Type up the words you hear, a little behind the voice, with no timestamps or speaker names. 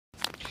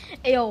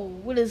Hey yo,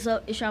 what is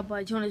up? It's your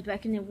boy Jonas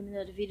back in there with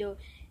another video.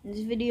 In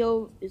this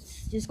video,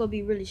 it's just gonna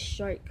be really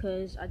short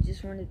because I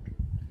just wanted,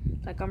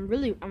 I'm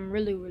really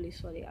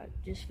sweaty. I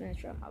just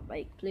finished riding my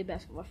bike, play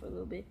basketball for a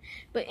little bit.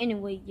 But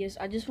anyway, yes,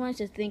 I just wanted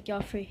to thank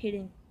y'all for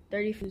hitting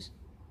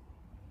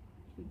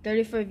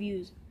 34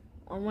 views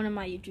on one of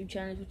my YouTube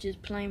channels, which is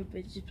playing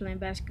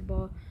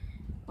basketball.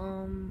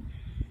 I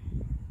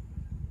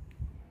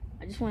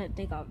just want to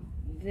thank y'all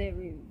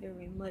very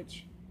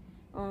much.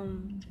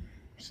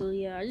 So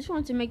yeah, I just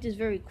wanted to make this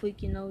very quick,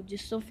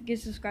 just don't forget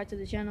to subscribe to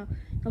the channel.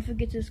 Don't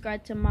forget to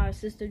subscribe to my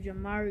sister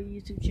Jamari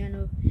YouTube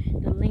channel.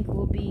 The link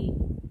will be,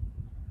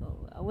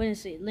 I wouldn't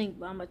say link,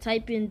 but I'm gonna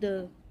type in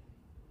her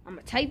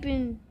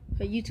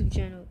YouTube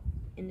channel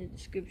in the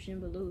description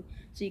below,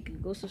 so you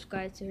can go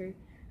subscribe to her.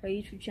 Her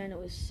YouTube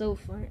channel is so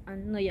fun. I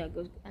know y'all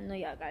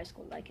guys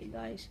gonna like it,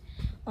 guys.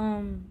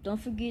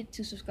 Don't forget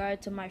to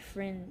subscribe to my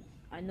friend.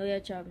 I know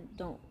y'all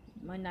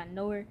might not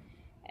know her.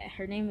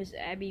 Her name is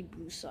Abby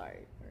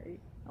Broussard. Right?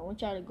 I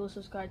want y'all to go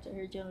subscribe to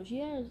her channel. She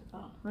has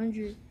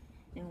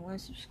 101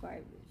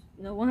 subscribers.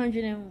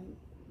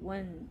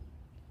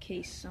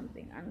 101K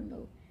something. I don't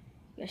know.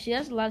 Yeah, she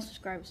has a lot of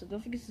subscribers, so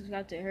don't forget to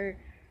subscribe to her.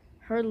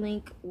 Her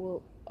link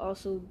will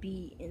also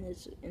be in the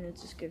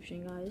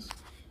description, guys.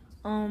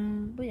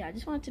 But yeah, I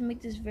just wanted to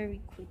make this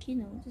very quick.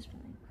 Just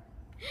playing.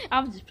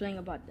 I was just playing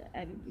about the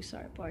Abby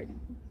Broussard part.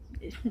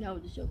 I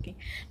was just joking.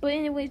 But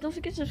anyways, don't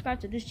forget to subscribe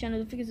to this channel.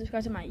 Don't forget to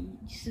subscribe to my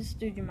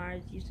sister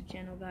Jamari's YouTube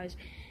channel, guys.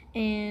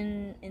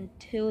 And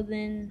until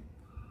then,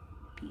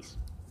 peace.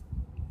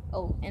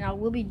 Oh, and I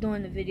will be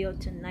doing the video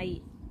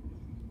tonight.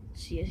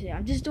 See,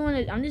 I'm just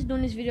doing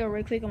this video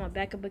right quick on my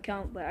backup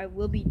account, but I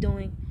will be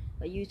doing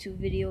a YouTube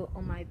video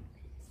I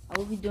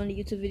will be doing a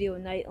YouTube video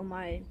at night on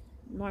my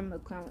normal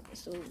account.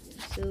 So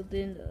until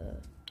then,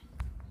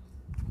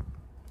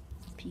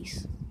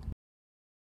 peace.